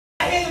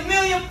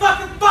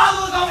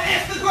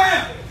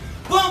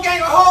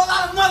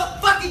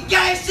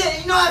gang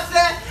shit, you know what I'm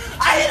saying?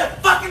 I hit a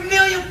fucking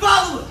million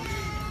followers.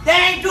 They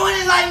ain't doing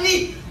it like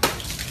me.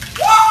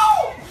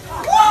 Woo!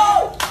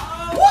 Woo!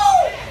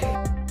 Woo!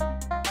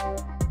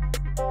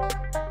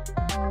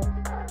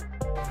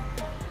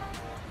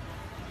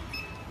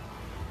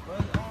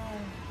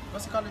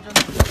 What's the college?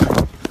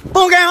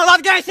 Boonk gang, a lot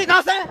of gang shit, you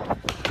know what I'm saying?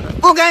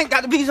 Boonk gang,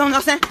 got the beats on, you know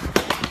what I'm saying?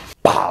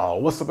 Bow,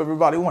 what's up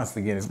everybody? Once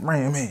again, it's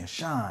BrandMan,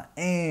 Sean,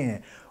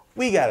 and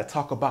we gotta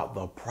talk about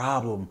the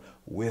problem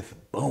with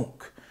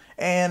Boonk.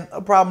 And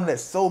a problem that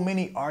so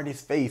many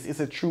artists face. It's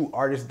a true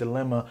artist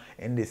dilemma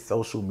in this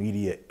social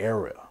media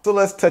era. So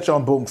let's touch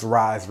on Boonk's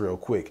rise real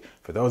quick.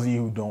 For those of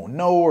you who don't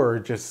know or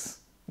just,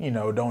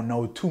 don't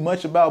know too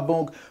much about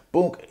Boonk,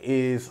 Boonk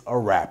is a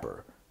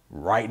rapper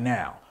right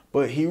now.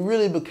 But he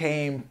really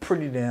became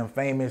pretty damn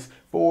famous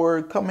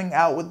for coming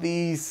out with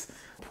these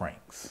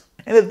pranks.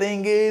 And the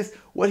thing is,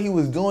 what he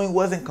was doing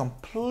wasn't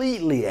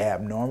completely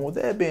abnormal.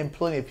 There have been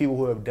plenty of people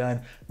who have done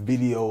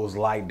videos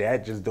like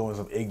that, just doing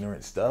some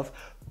ignorant stuff.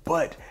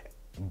 But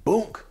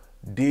Boonk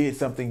did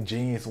something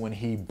genius when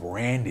he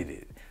branded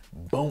it.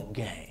 Boonk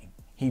Gang.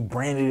 He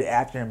branded it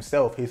after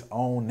himself, his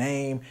own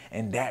name,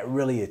 and that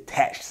really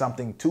attached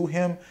something to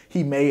him.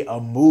 He made a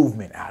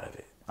movement out of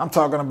it. I'm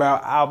talking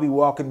about, I'll be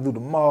walking through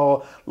the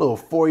mall, little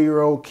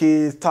 4-year-old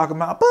kids talking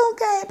about Boonk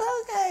Gang,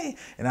 Boonk Gang,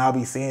 and I'll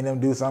be seeing them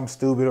do something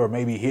stupid or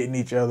maybe hitting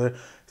each other,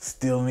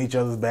 stealing each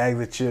other's bags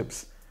of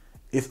chips.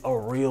 It's a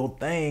real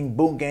thing.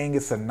 Boonk Gang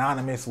is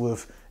synonymous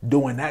with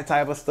doing that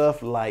type of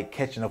stuff, like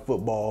catching a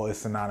football is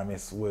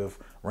synonymous with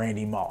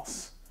Randy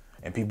Moss.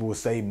 And people will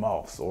say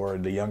Moss, or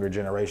the younger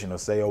generation will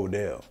say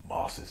Odell.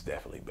 Moss is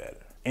definitely better.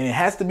 And it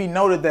has to be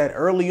noted that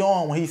early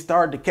on, when he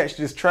started to catch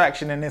this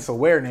traction and this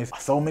awareness,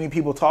 so many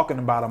people talking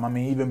about him. I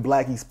mean, even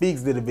Blackie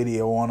Speaks did a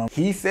video on him.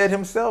 He said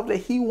himself that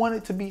he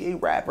wanted to be a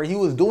rapper. He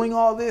was doing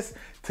all this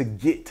to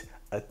get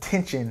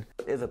attention.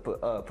 It's a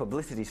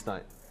publicity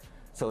stunt.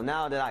 So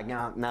now that I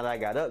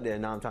got up there,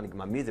 now I'm trying to get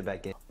my music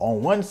back in.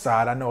 On one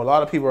side, I know a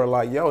lot of people are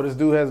like, yo, this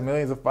dude has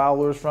millions of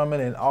followers from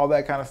it and all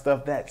that kind of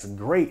stuff. That's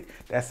great.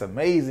 That's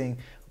amazing.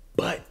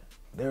 But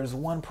there's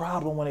one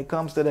problem when it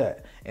comes to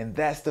that. And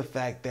that's the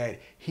fact that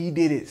he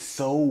did it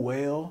so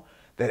well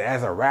that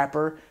as a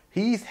rapper,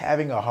 he's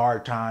having a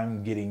hard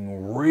time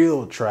getting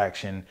real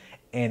traction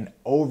and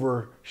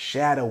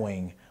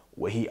overshadowing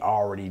what he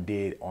already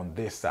did on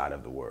this side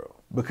of the world.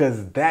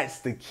 Because that's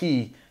the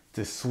key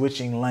to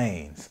switching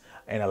lanes.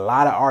 And a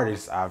lot of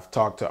artists, I've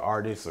talked to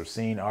artists or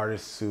seen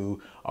artists who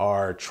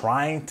are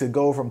trying to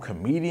go from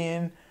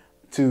comedian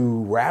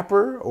to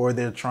rapper, or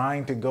they're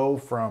trying to go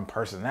from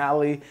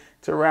personality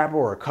to rapper,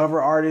 or a cover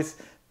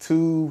artist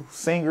to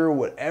singer,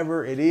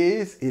 whatever it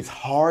is. It's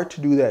hard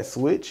to do that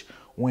switch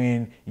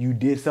when you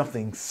did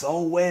something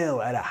so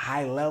well at a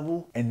high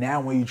level, and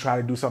now when you try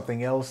to do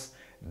something else,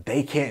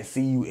 they can't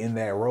see you in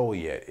that role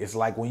yet. It's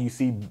like when you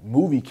see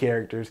movie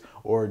characters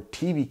or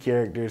TV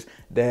characters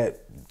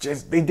that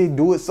just, they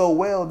do it so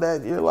well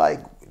that you're like,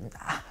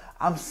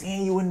 I'm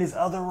seeing you in this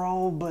other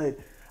role, but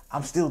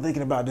I'm still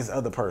thinking about this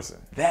other person.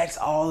 That's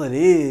all it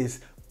is,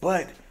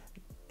 but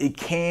it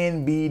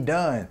can be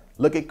done.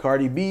 Look at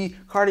Cardi B.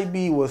 Cardi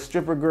B was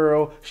stripper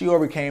girl. She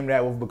overcame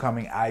that with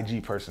becoming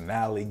IG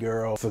personality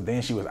girl. So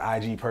then she was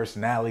IG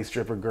personality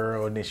stripper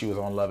girl, and then she was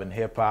on Love and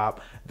Hip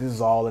Hop. This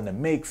is all in the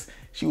mix.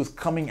 She was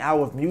coming out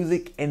with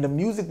music, and the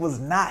music was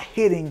not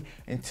hitting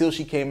until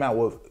she came out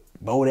with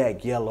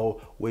Bodak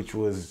Yellow, which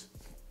was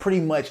pretty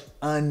much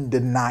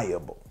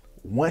undeniable.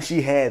 Once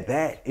she had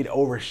that, it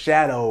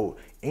overshadowed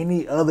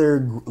any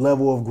other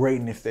level of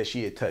greatness that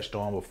she had touched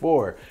on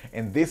before.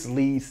 And this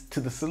leads to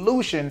the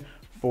solution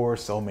for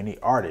so many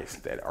artists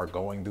that are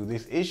going through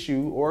this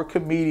issue, or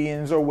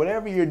comedians, or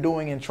whatever you're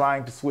doing and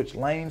trying to switch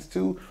lanes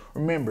to.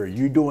 Remember,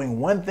 you're doing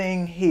one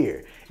thing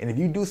here, and if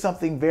you do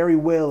something very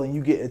well and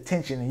you get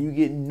attention and you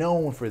get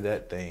known for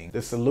that thing,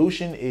 the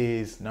solution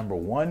is, number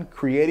one,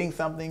 creating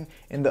something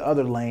in the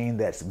other lane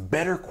that's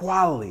better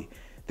quality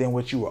than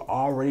what you were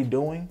already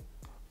doing,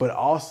 but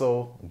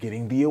also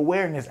getting the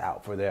awareness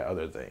out for that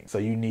other thing. So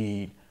you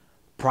need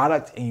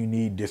product and you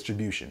need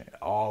distribution. It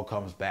all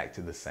comes back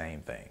to the same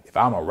thing. If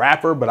I'm a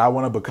rapper, but I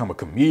want to become a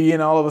comedian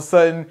all of a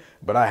sudden,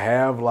 but I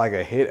have like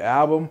a hit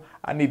album,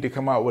 I need to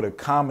come out with a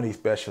comedy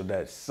special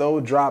that's so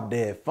drop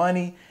dead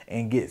funny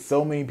and get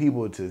so many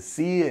people to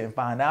see it and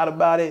find out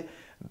about it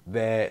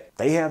that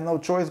they have no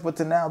choice but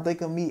to now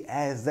think of me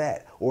as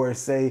that, or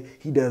say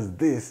he does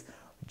this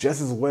just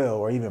as well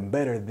or even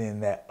better than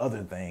that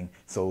other thing,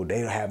 so they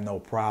have no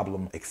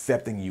problem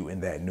accepting you in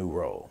that new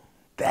role.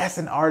 That's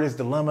an artist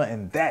dilemma,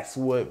 and that's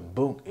what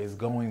Boonk is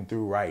going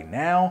through right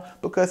now,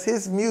 because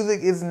his music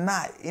is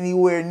not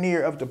anywhere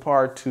near up to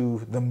par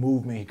to the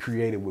movement he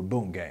created with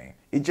Boonk Gang.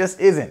 It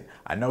just isn't.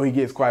 I know he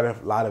gets quite a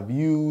lot of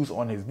views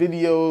on his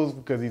videos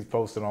because he's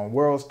posted on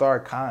World Star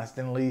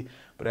constantly,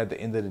 but at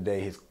the end of the day,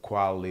 his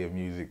quality of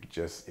music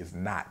just is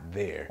not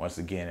there. Once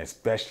again,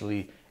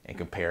 especially in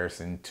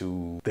comparison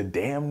to the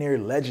damn near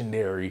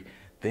legendary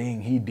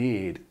thing he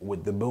did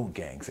with the Boonk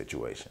Gang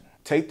situation.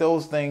 Take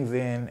those things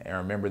in and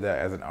remember that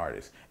as an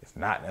artist, it's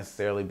not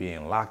necessarily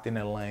being locked in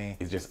a lane.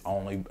 It's just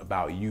only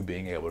about you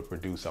being able to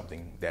produce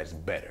something that's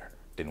better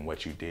than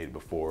what you did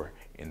before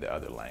in the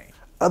other lane.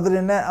 Other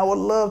than that, I would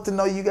love to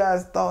know you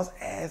guys' thoughts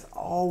as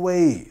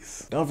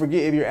always. Don't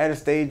forget, if you're at a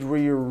stage where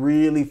you're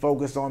really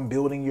focused on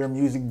building your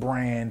music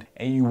brand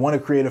and you want to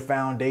create a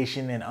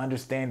foundation and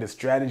understand the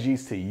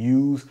strategies to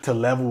use to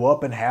level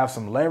up and have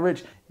some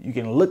leverage, you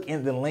can look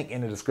in the link in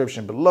the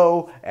description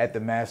below at the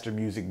Master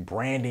Music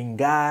Branding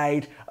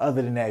Guide.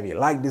 Other than that, if you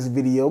like this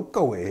video,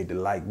 go ahead, hit the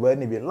like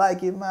button. If you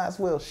like it, might as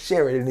well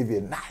share it. And if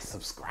you're not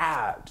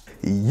subscribed,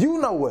 you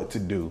know what to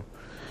do.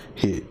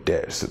 Hit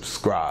that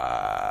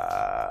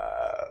subscribe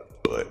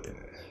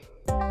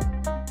button.